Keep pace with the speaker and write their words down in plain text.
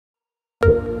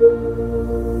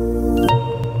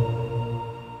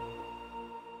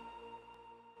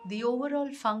The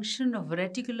overall function of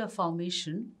reticular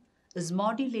formation is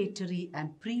modulatory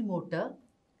and premotor,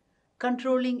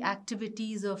 controlling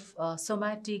activities of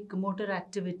somatic motor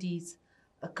activities,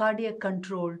 cardiac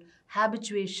control,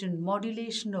 habituation,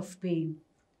 modulation of pain.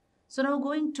 So now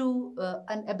going to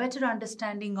a better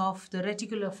understanding of the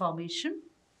reticular formation.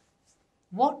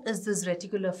 What is this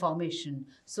reticular formation?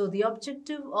 So the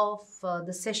objective of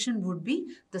the session would be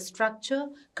the structure,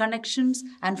 connections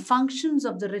and functions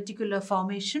of the reticular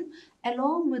formation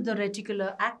along with the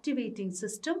reticular activating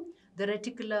system, the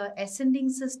reticular ascending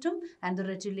system and the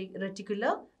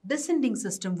reticular descending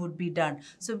system would be done.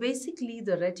 So basically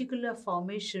the reticular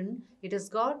formation, it has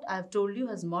got, I've told you,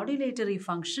 has modulatory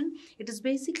function. It is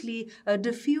basically a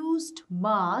diffused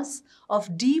mass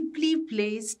of deeply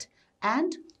placed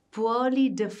and poorly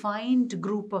defined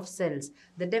group of cells.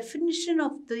 The definition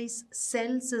of these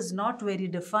cells is not very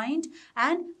defined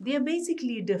and they are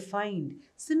basically defined.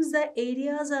 Since the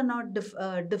areas are not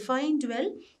defined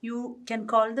well, you can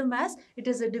call them as it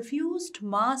is a diffused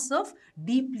mass of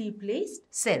deeply placed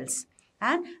cells.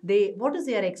 And what is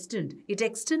their extent? It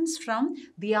extends from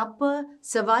the upper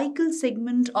cervical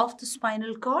segment of the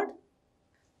spinal cord,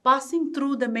 passing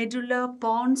through the medulla,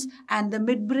 pons and the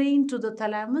midbrain to the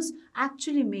thalamus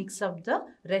actually makes up the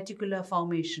reticular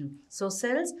formation. So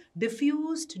cells,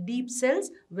 diffused deep cells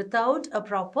without a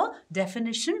proper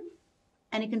definition.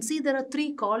 And you can see there are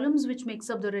three columns which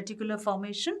makes up the reticular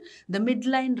formation. The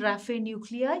midline raphe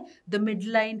nuclei, the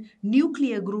midline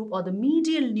nuclear group or the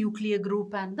medial nuclear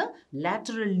group and the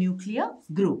lateral nuclear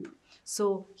group.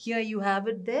 So here you have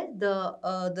it there,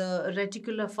 the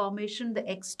reticular formation, the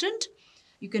extent.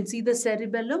 You can see the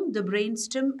cerebellum, the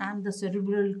brainstem and the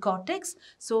cerebral cortex.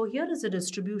 So here is a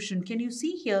distribution. Can you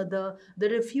see here the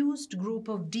diffused group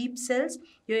of deep cells?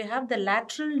 Here you have the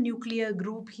lateral nuclear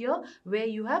group here where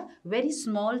you have very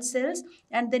small cells,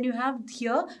 and then you have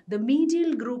here the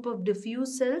medial group of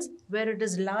diffuse cells where it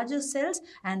is larger cells,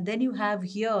 and then you have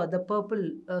here the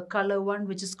purple color one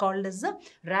which is called as the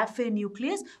raphe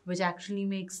nucleus, which actually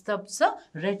makes up the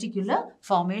reticular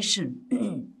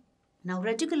formation. Now,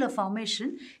 reticular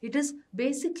formation, it is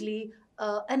basically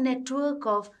a network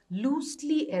of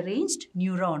loosely arranged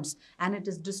neurons, and it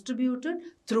is distributed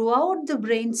throughout the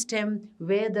brainstem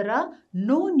where there are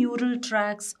no neural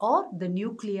tracts or the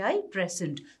nuclei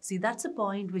present. See, that's a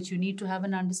point which you need to have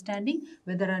an understanding,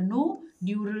 where there are no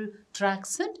neural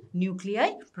tracts and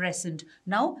nuclei present.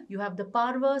 Now, you have the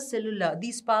parvacellular.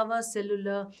 These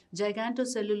parvacellular,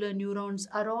 gigantocellular neurons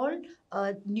are all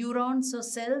neurons or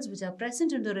cells which are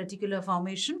present in the reticular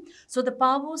formation. So, the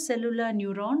parvocellular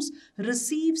neurons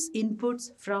receives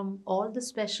inputs from all the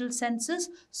special senses.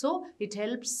 So, it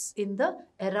helps in the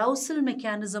arousal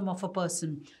mechanism of a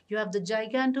person. You have the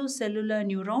gigantocellular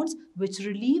neurons which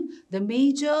relieve the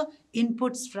major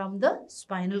inputs from the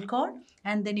spinal cord,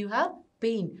 and then you have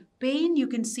pain. Pain, you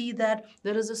can see that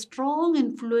there is a strong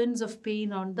influence of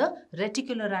pain on the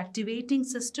reticular activating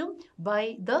system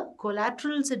by the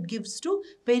collaterals it gives to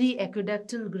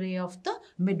periaqueductal gray of the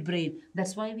midbrain.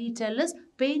 That's why we tell us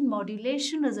pain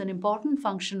modulation is an important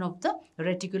function of the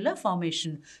reticular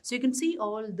formation. So you can see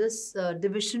all this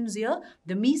divisions here,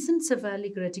 the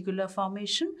mesencephalic reticular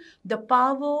formation, the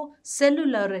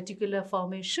parvocellular reticular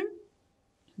formation,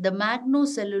 the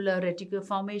magnocellular reticular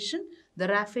formation, the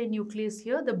raphe nucleus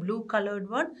here, the blue colored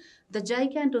one, the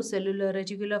gigantocellular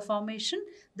reticular formation,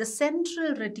 the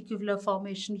central reticular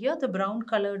formation here, the brown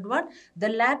colored one, the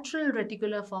lateral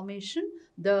reticular formation,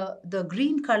 the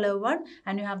green color one,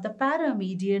 and you have the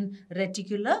paramedian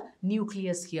reticular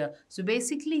nucleus here. So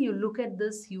basically you look at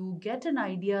this, you get an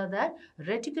idea that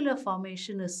reticular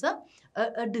formation is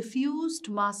a diffused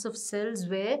mass of cells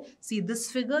where, see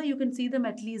this figure, you can see them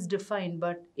at least defined,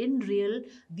 but in real,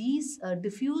 these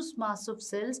diffused mass of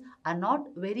cells are not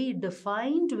very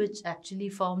defined, which actually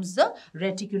forms the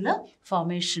reticular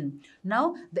formation.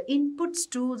 Now, the inputs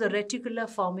to the reticular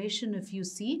formation, if you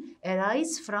see,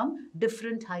 arise from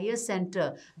different higher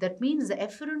center. That means the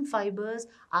efferent fibers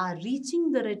are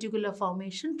reaching the reticular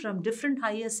formation from different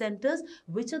higher centers.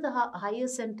 Which are the higher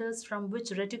centers from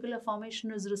which reticular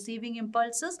formation is receiving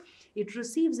impulses? It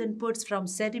receives inputs from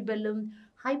cerebellum,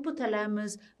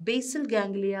 hypothalamus, basal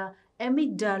ganglia,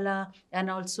 amygdala, and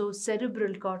also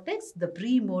cerebral cortex, the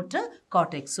premotor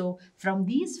cortex. So, from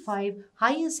these five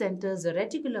higher centers, the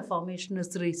reticular formation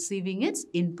is receiving its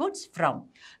inputs from.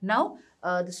 Now,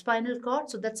 the spinal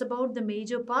cord, so that's about the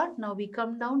major part. Now we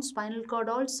come down, spinal cord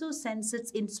also sends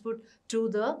its input to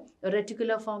the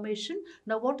reticular formation.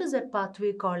 Now what is that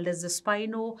pathway called as the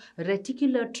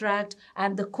spino-reticular tract,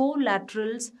 and the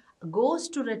collaterals goes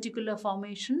to reticular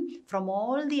formation from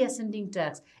all the ascending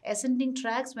tracts. Ascending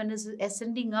tracts, when it's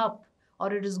ascending up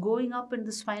or it is going up in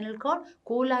the spinal cord,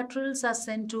 collaterals are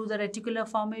sent to the reticular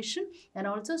formation and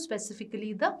also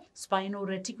specifically the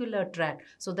spino-reticular tract.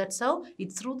 So that's how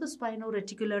it's through the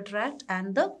spino-reticular tract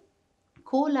and the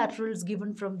collaterals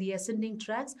given from the ascending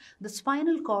tracts, the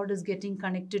spinal cord is getting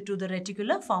connected to the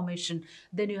reticular formation.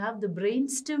 Then you have the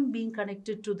brainstem being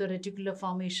connected to the reticular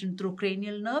formation through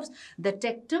cranial nerves, the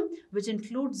tectum, which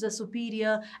includes the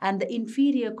superior and the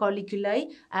inferior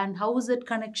colliculi. And how is that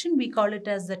connection? We call it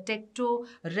as the tecto,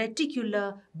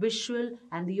 reticular, visual,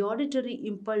 and the auditory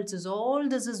impulses. All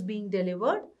this is being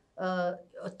delivered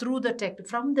through the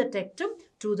from the tectum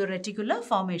to the reticular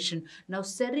formation. Now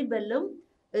cerebellum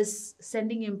is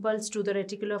sending impulse to the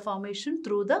reticular formation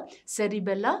through the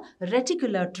cerebellar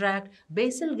reticular tract.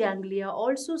 Basal ganglia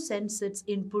also sends its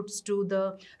inputs to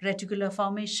the reticular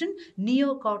formation.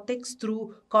 Neocortex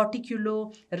through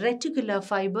corticulo-reticular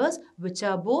fibers, which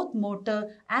are both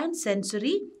motor and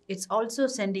sensory. It's also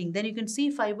sending. Then you can see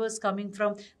fibers coming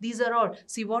from, these are all,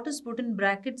 see what is put in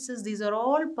brackets is these are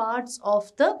all parts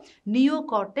of the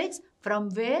neocortex from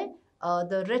where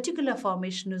the reticular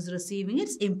formation is receiving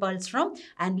its impulse from,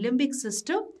 and limbic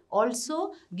system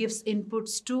also gives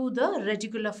inputs to the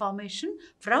reticular formation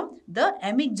from the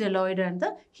amygdaloid and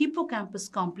the hippocampus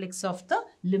complex of the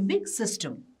limbic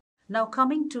system. Now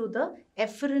coming to the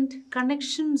efferent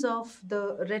connections of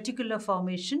the reticular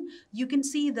formation, you can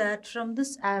see that from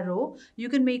this arrow, you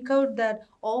can make out that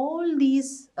all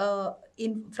these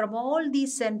from all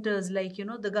these centers, like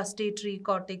the gustatory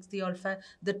cortex, the olfactory,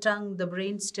 the tongue, the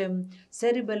brainstem,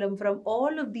 cerebellum, from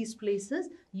all of these places,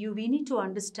 we need to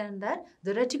understand that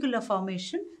the reticular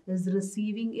formation is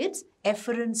receiving its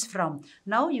efferents from.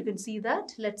 Now you can see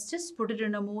that, let's just put it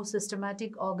in a more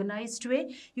systematic, organized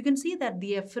way. You can see that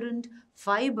the efferent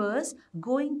fibers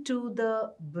going to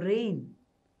the brain.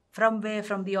 From where?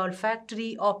 From the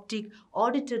olfactory, optic,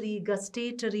 auditory,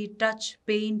 gustatory, touch,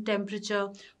 pain, temperature,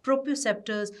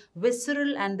 proprioceptors,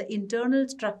 visceral and the internal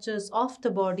structures of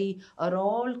the body are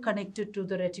all connected to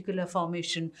the reticular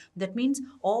formation. That means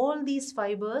all these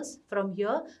fibers from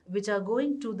here which are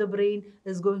going to the brain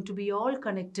is going to be all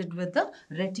connected with the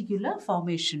reticular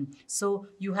formation. So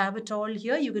you have it all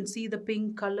here. You can see the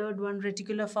pink colored one,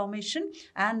 reticular formation,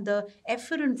 and the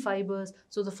efferent fibers.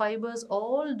 So the fibers,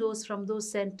 all those from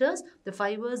those centers, the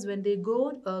fibers when they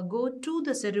go to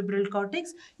the cerebral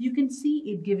cortex, you can see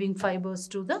it giving fibers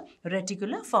to the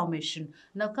reticular formation.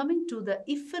 Now coming to the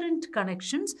efferent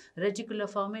connections, reticular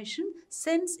formation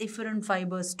sends efferent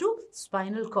fibers to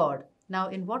spinal cord. Now,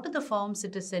 in what are the forms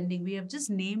it is sending? We have just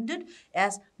named it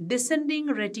as descending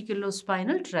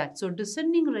reticulospinal tract. So,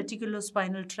 descending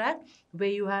reticulospinal tract, where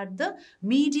you had the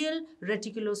medial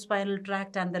reticulospinal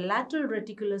tract and the lateral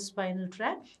reticulospinal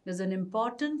tract, is an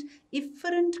important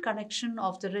efferent connection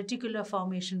of the reticular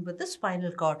formation with the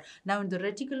spinal cord. Now, in the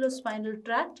reticulospinal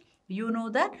tract, you know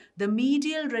that the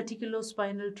medial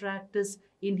reticulospinal tract is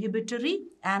inhibitory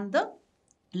and the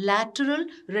lateral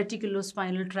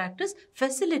reticulospinal tract is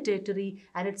facilitatory,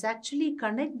 and it's actually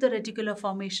connect the reticular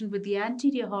formation with the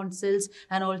anterior horn cells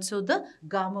and also the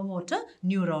gamma motor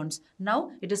neurons.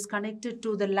 Now it is connected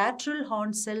to the lateral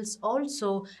horn cells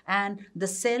also, and the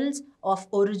cells of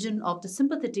origin of the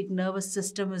sympathetic nervous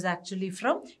system is actually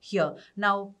from here.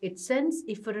 Now it sends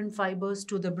efferent fibers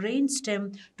to the brain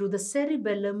stem, to the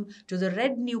cerebellum, to the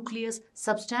red nucleus,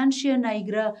 substantia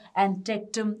nigra and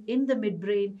tectum in the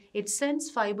midbrain. It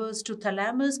sends fibers to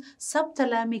thalamus,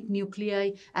 subthalamic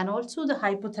nuclei, and also the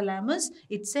hypothalamus.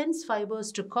 It sends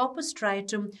fibers to corpus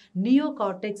striatum,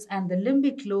 neocortex, and the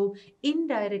limbic lobe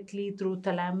indirectly through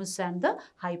thalamus and the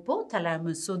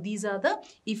hypothalamus. So these are the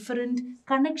efferent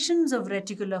connections of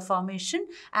reticular formation.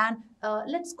 And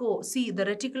let's go see the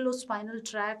reticulospinal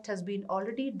tract has been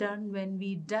already done when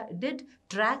we did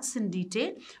tracts in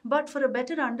detail, but for a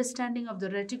better understanding of the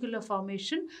reticular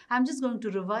formation, I'm just going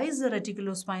to revise the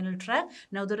reticulospinal tract.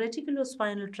 Now the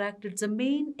reticulospinal tract, it's a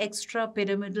main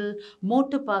extrapyramidal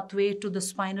motor pathway to the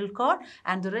spinal cord,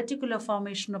 and the reticular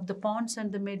formation of the pons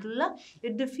and the medulla,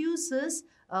 it diffuses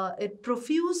it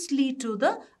profusely to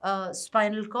the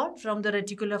spinal cord from the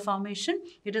reticular formation.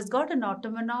 It has got an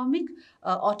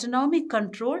autonomic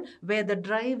control where the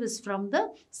drive is from the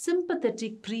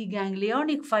sympathetic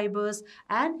preganglionic fibers,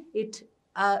 and it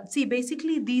see,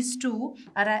 basically these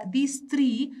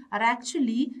three are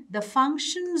actually the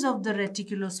functions of the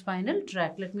reticulospinal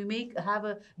tract. Let me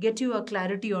get you a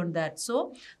clarity on that.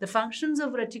 So the functions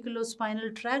of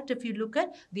reticulospinal tract, if you look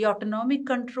at the autonomic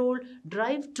control,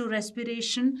 drive to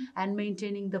respiration, and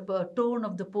maintaining the tone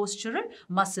of the postural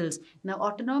muscles. Now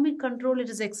autonomic control, it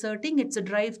is exerting, it's a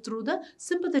drive through the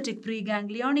sympathetic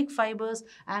preganglionic fibers,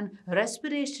 and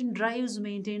respiration drives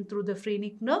maintained through the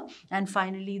phrenic nerve, and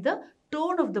finally the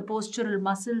tone of the postural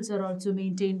muscles are also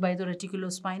maintained by the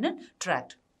reticulospinal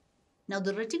tract. Now,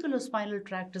 the reticulospinal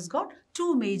tract has got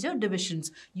two major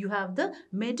divisions. You have the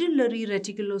medullary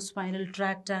reticulospinal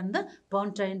tract and the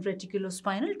pontine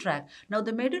reticulospinal tract. Now,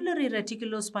 the medullary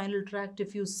reticulospinal tract,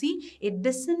 if you see, it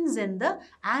descends in the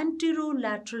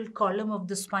anterolateral column of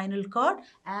the spinal cord.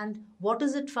 And what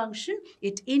does it function?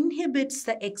 It inhibits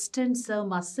the extensor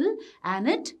muscle and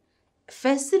it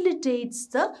facilitates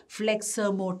the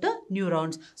flexor motor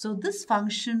neurons. So this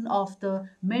function of the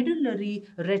medullary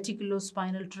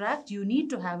reticulospinal tract, you need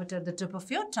to have it at the tip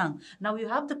of your tongue. Now you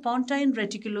have the pontine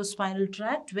reticulospinal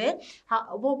tract where,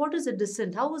 what is the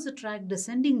descent? How is the tract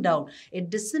descending down? It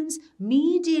descends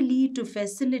medially to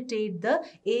facilitate the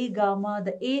A-gamma,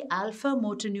 the A-alpha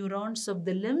motor neurons of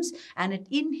the limbs, and it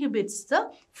inhibits the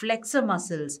flexor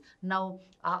muscles. Now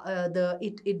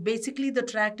basically the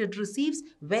tract, it receives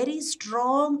very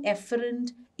strong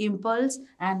efferent impulse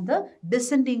and the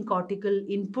descending cortical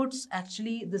inputs.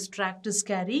 Actually, this tract is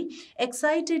carrying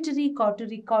excitatory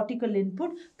cortical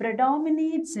input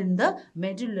predominates in the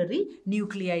medullary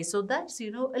nuclei. So that's, a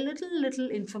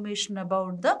little information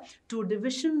about the two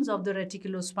divisions of the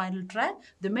reticulospinal tract,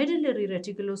 the medullary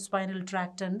reticulospinal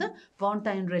tract and the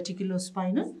pontine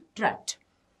reticulospinal tract.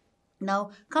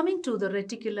 Now, coming to the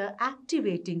reticular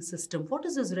activating system. What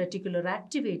is this reticular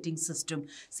activating system?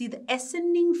 See, the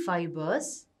ascending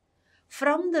fibers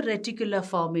from the reticular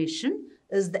formation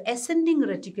is the ascending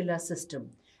reticular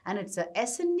system. And it's an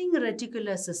ascending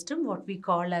reticular system, what we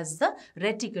call as the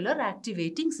reticular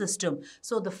activating system.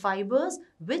 So, the fibers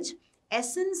which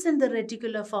ascends in the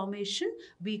reticular formation,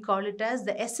 we call it as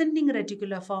the ascending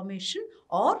reticular formation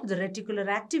or the reticular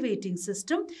activating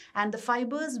system, and the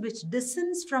fibers which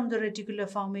descends from the reticular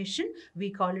formation,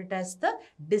 we call it as the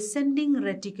descending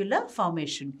reticular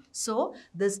formation. So,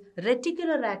 this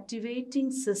reticular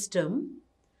activating system,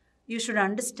 you should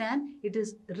understand, it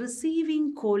is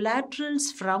receiving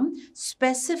collaterals from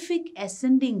specific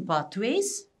ascending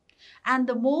pathways, and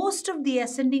the most of the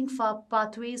ascending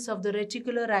pathways of the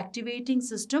reticular activating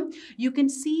system, you can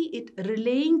see it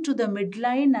relaying to the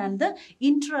midline and the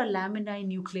intralaminate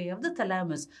nuclei of the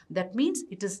thalamus. That means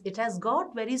it has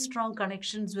got very strong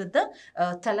connections with the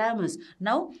thalamus.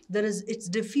 Now, it's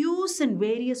diffuse in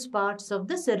various parts of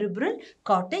the cerebral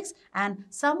cortex, and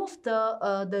some of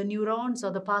the neurons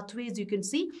or the pathways, you can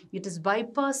see it is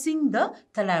bypassing the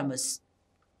thalamus.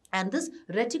 And this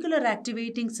reticular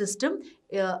activating system,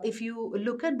 if you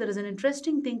look at, there is an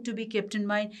interesting thing to be kept in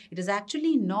mind. It is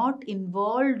actually not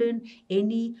involved in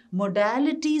any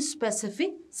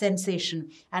modality-specific sensation.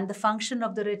 And the function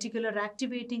of the reticular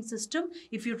activating system,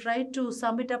 if you try to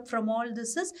sum it up from all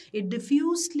this, is it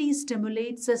diffusely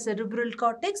stimulates the cerebral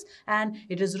cortex, and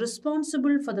it is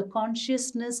responsible for the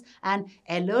consciousness and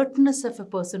alertness of a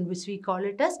person, which we call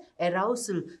it as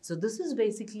arousal. So this is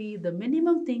basically the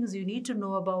minimum things you need to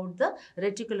know about the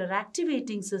reticular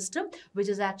activating system, which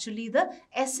is actually the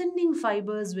ascending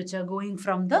fibers which are going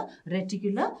from the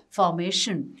reticular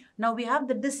formation. Now we have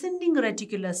the descending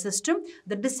reticular system.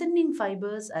 The descending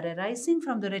fibers are arising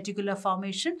from the reticular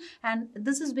formation, and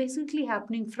this is basically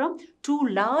happening from two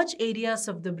large areas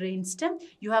of the brainstem.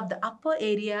 You have the upper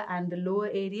area and the lower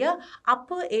area.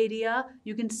 Upper area,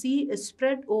 you can see, is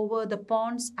spread over the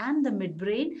pons and the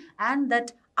midbrain, and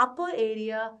that upper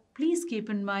area, please keep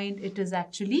in mind, it is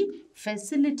actually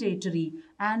facilitatory,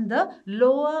 and the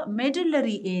lower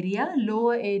medullary area,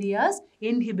 lower areas,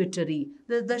 inhibitory.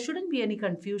 There shouldn't be any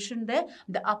confusion there.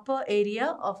 The upper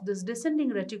area of this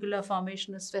descending reticular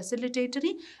formation is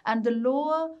facilitatory, and the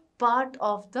lower part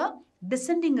of the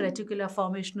descending reticular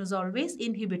formation is always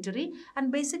inhibitory.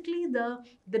 And basically the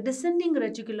descending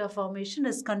reticular formation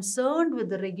is concerned with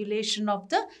the regulation of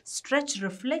the stretch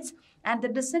reflex, and the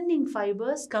descending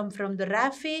fibers come from the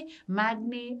raphe,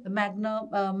 magnus,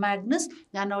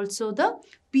 and also the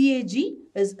PAG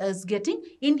is getting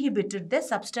inhibited. The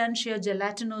substantia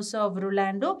gelatinosa of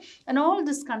Rolando, and all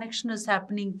this connection is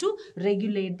happening to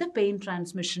regulate the pain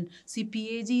transmission. See,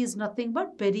 PAG is nothing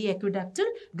but periaqueductal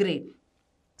gray.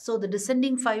 So the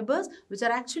descending fibers, which are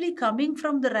actually coming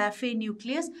from the raphe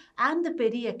nucleus and the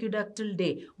periaqueductal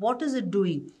day, what is it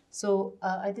doing? So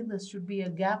I think there should be a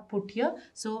gap put here.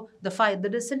 So the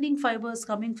descending fibers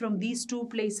coming from these two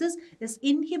places is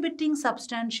inhibiting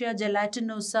substantia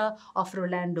gelatinosa of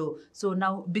Rolando. So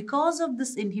now, because of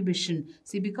this inhibition,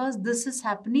 see, because this is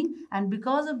happening, and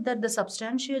because of that the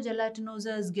substantia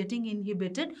gelatinosa is getting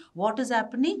inhibited, what is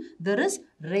happening? There is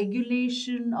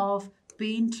regulation of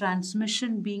pain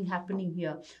transmission being happening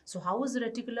here. So how is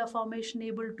reticular formation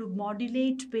able to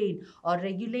modulate pain or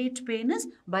regulate pain? Is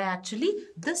by actually,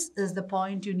 this is the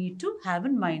point you need to have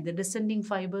in mind. The descending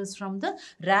fibers from the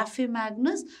raphe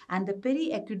magnus and the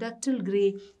periaqueductal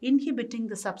gray inhibiting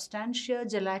the substantia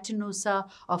gelatinosa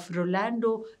of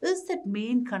Rolando is that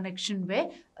main connection where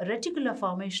reticular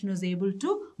formation is able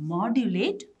to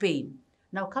modulate pain.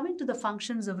 Now coming to the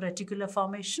functions of reticular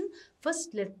formation,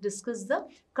 first let's discuss the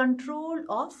control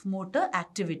of motor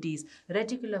activities.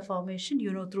 Reticular formation,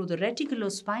 through the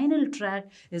reticulospinal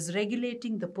tract is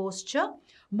regulating the posture.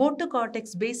 Motor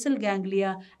cortex, basal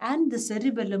ganglia and the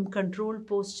cerebellum control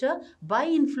posture by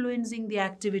influencing the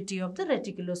activity of the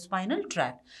reticulospinal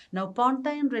tract. Now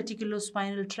pontine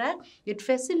reticulospinal tract, it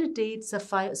facilitates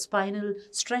the spinal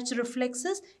stretch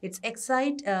reflexes. It's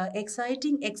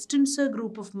exciting extensor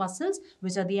group of muscles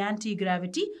which are the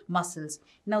anti-gravity muscles.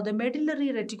 Now the medullary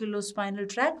reticulospinal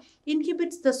tract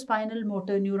inhibits the spinal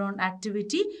motor neuron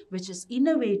activity which is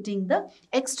innervating the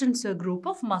extensor group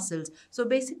of muscles. So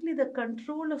basically the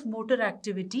control of motor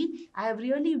activity I have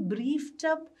really briefed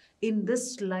up in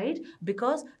this slide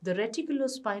because the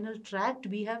reticulospinal tract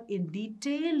we have in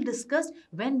detail discussed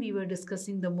when we were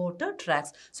discussing the motor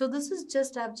tracts. So this is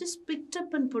just, I've just picked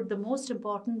up and put the most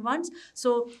important ones.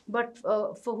 So, but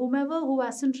for whomever who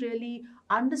hasn't really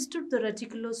understood the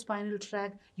reticulospinal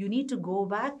tract, you need to go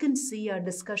back and see our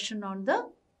discussion on the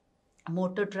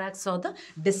motor tracts or the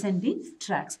descending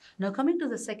tracts. Now coming to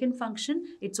the second function,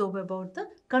 it's over about the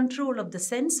control of the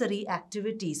sensory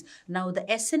activities. Now the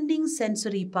ascending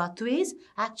sensory pathways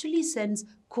actually sends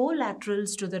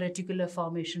collaterals to the reticular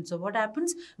formation. So what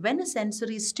happens when a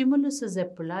sensory stimulus is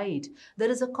applied, there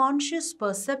is a conscious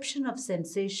perception of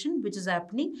sensation which is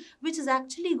happening, which is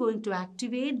actually going to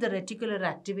activate the reticular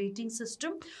activating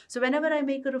system. So whenever I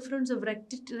make a reference of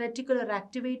reticular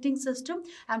activating system,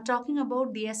 I'm talking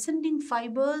about the ascending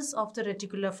fibers of the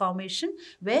reticular formation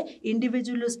where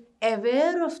individual is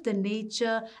aware of the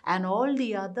nature and all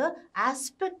the other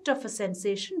aspect of a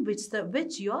sensation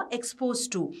which you are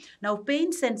exposed to. Now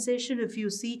pain sensation, if you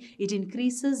see, it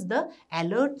increases the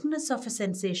alertness of a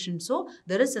sensation. So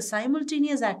there is a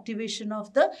simultaneous activation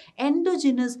of the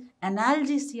endogenous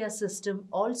analgesia system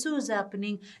also is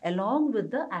happening along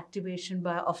with the activation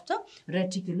of the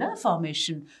reticular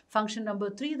formation. Function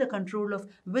number 3, the control of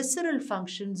visceral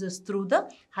functions is through the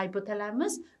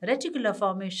hypothalamus. Reticular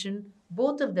formation,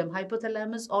 both of them,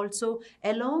 hypothalamus also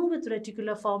along with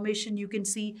reticular formation, you can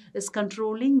see is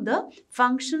controlling the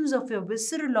functions of your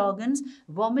visceral organs.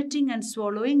 Vomiting and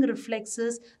swallowing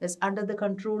reflexes is under the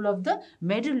control of the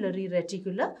medullary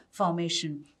reticular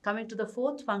formation. Coming to the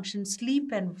fourth function,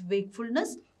 sleep and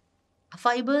wakefulness.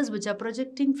 Fibers which are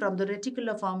projecting from the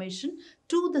reticular formation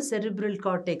to the cerebral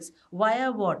cortex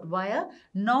via what? Via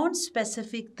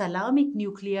non-specific thalamic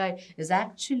nuclei is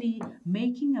actually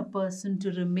making a person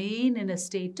to remain in a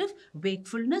state of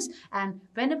wakefulness, and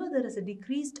whenever there is a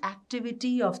decreased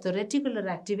activity of the reticular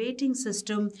activating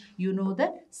system, you know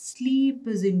that sleep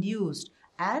is induced.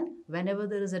 And whenever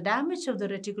there is a damage of the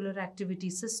reticular activity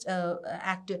system,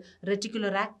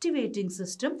 reticular activating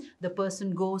system, the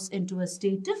person goes into a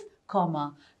state of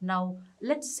coma. Now,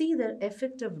 let's see the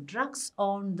effect of drugs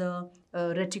on the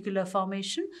reticular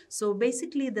formation. So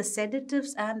basically the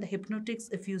sedatives and the hypnotics,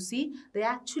 if you see, they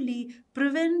actually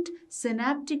prevent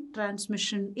synaptic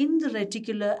transmission in the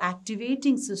reticular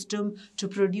activating system to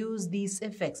produce these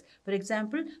effects. For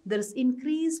example, there is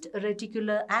increased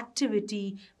reticular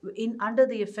activity under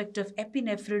the effect of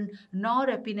epinephrine,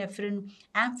 norepinephrine,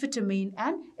 amphetamine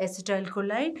and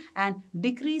acetylcholine, and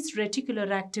decreased reticular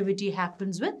activity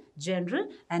happens with general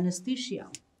anesthesia.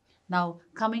 Now,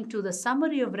 coming to the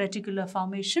summary of reticular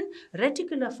formation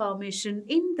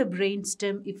in the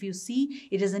brainstem, if you see,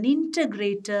 it is an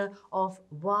integrator of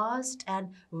vast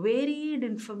and varied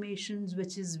informations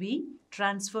which is being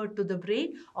transferred to the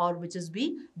brain or which is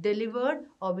being delivered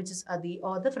or which is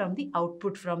from the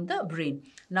output from the brain.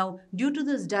 Now, due to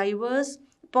this diverse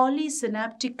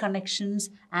polysynaptic connections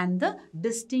and the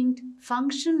distinct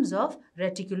functions of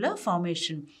reticular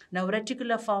formation. Now,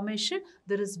 reticular formation,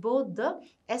 there is both the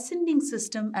ascending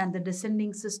system and the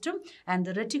descending system, and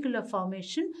the reticular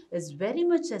formation is very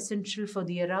much essential for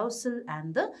the arousal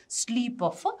and the sleep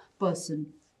of a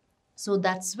person. So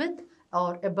that's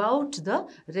about the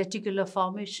reticular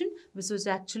formation, which was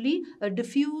actually a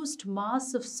diffused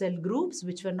mass of cell groups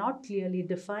which were not clearly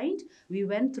defined. We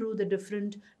went through the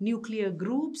different nuclear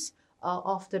groups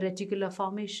of the reticular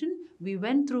formation. We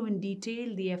went through in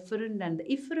detail the efferent and the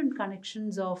efferent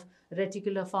connections of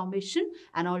reticular formation,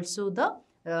 and also the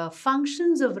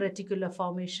functions of reticular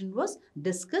formation was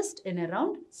discussed in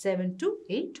around 7 to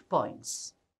 8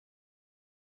 points.